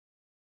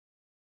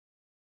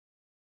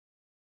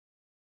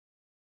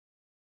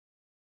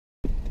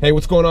Hey,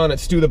 what's going on?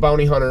 It's Stu the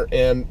Bounty Hunter,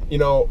 and you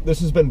know,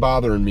 this has been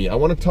bothering me. I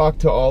want to talk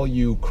to all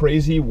you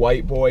crazy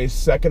white boys,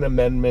 Second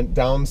Amendment,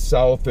 down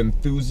south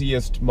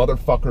enthusiast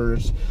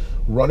motherfuckers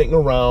running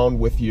around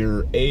with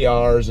your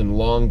ARs and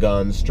long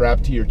guns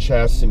strapped to your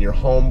chest and your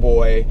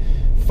homeboy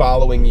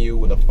following you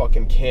with a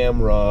fucking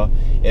camera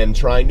and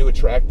trying to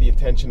attract the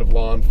attention of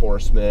law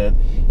enforcement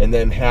and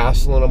then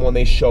hassling them when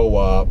they show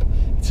up,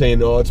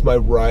 saying, oh, it's my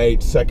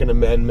right, Second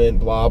Amendment,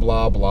 blah,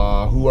 blah,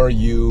 blah. Who are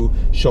you?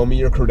 Show me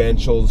your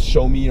credentials.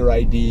 Show me your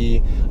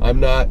ID.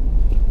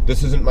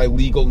 This isn't my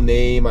legal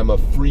name. I'm a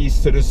free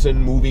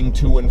citizen moving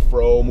to and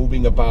fro,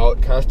 moving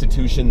about,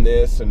 Constitution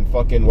this and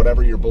fucking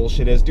whatever your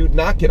bullshit is. Dude,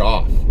 knock it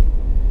off.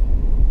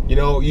 You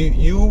know,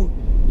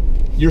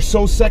 you're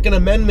so Second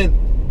Amendment,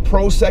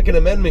 pro-Second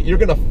Amendment, you're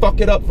gonna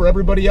fuck it up for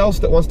everybody else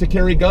that wants to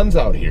carry guns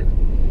out here.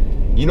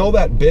 You know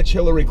that bitch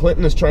Hillary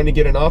Clinton is trying to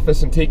get in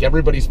office and take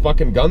everybody's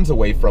fucking guns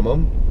away from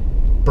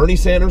them. Bernie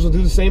Sanders will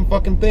do the same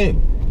fucking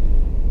thing.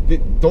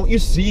 Don't you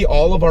see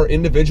all of our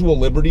individual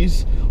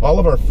liberties, all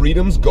of our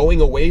freedoms going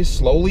away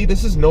slowly?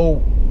 This is no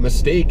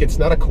mistake. It's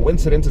not a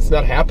coincidence. It's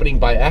not happening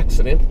by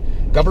accident.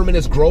 Government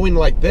is growing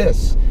like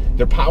this.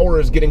 Their power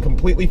is getting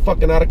completely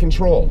fucking out of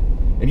control.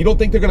 And you don't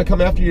think they're gonna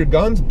come after your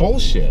guns?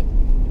 Bullshit.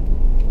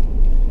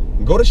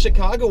 Go to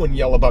Chicago and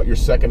yell about your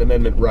Second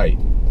Amendment right.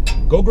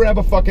 Go grab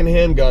a fucking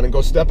handgun and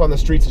go step on the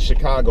streets of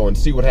Chicago and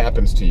see what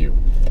happens to you.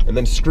 And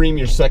then scream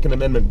your Second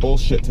Amendment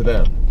bullshit to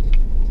them.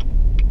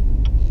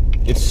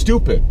 It's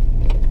stupid.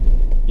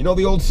 You know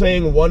the old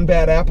saying, one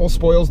bad apple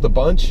spoils the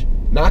bunch?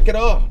 Knock it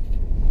off.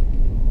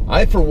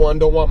 I, for one,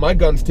 don't want my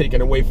guns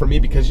taken away from me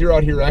because you're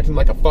out here acting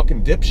like a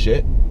fucking dipshit.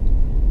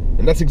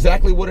 And that's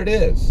exactly what it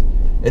is.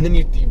 And then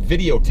you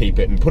videotape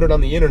it and put it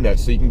on the internet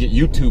so you can get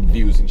YouTube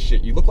views and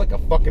shit. You look like a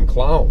fucking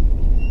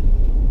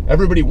clown.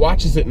 Everybody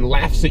watches it and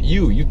laughs at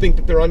you. You think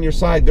that they're on your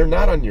side. They're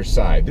not on your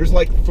side. There's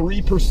like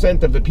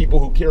 3% of the people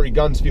who carry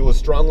guns feel as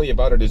strongly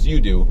about it as you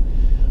do,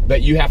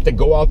 that you have to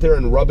go out there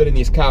and rub it in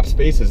these cops'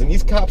 faces. And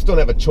these cops don't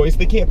have a choice.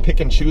 They can't pick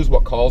and choose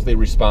what calls they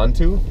respond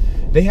to.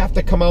 They have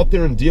to come out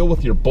there and deal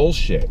with your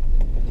bullshit.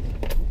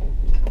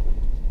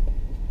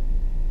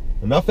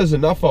 Enough is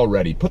enough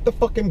already. Put the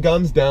fucking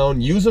guns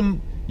down. Use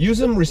them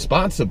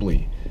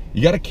responsibly.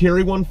 You got to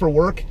carry one for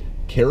work.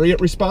 Carry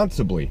it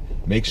responsibly.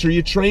 Make sure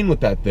you train with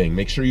that thing.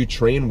 Make sure you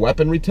train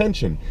weapon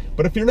retention.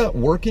 But if you're not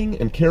working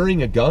and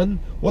carrying a gun,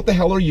 what the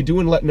hell are you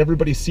doing letting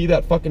everybody see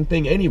that fucking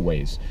thing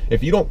anyways?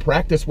 If you don't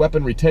practice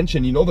weapon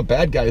retention, you know the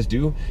bad guys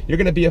do, you're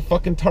going to be a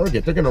fucking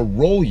target. They're going to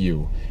roll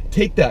you,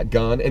 take that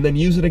gun, and then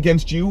use it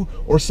against you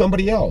or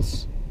somebody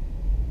else.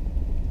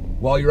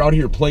 While you're out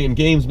here playing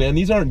games, man,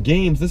 these aren't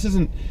games.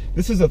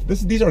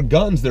 These are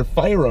guns. They're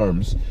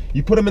firearms.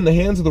 You put them in the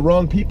hands of the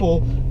wrong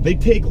people, they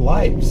take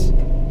lives.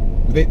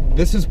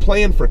 This is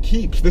playing for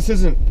keeps. This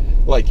isn't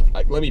like,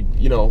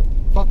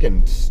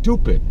 fucking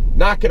stupid.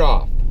 Knock it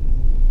off.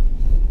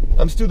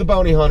 I'm Stu the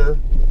Bounty Hunter,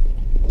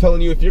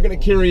 telling you if you're gonna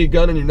carry a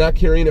gun and you're not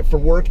carrying it for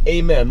work,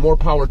 amen, more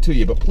power to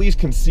you. But please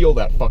conceal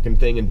that fucking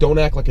thing and don't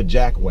act like a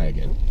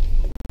jackwagon.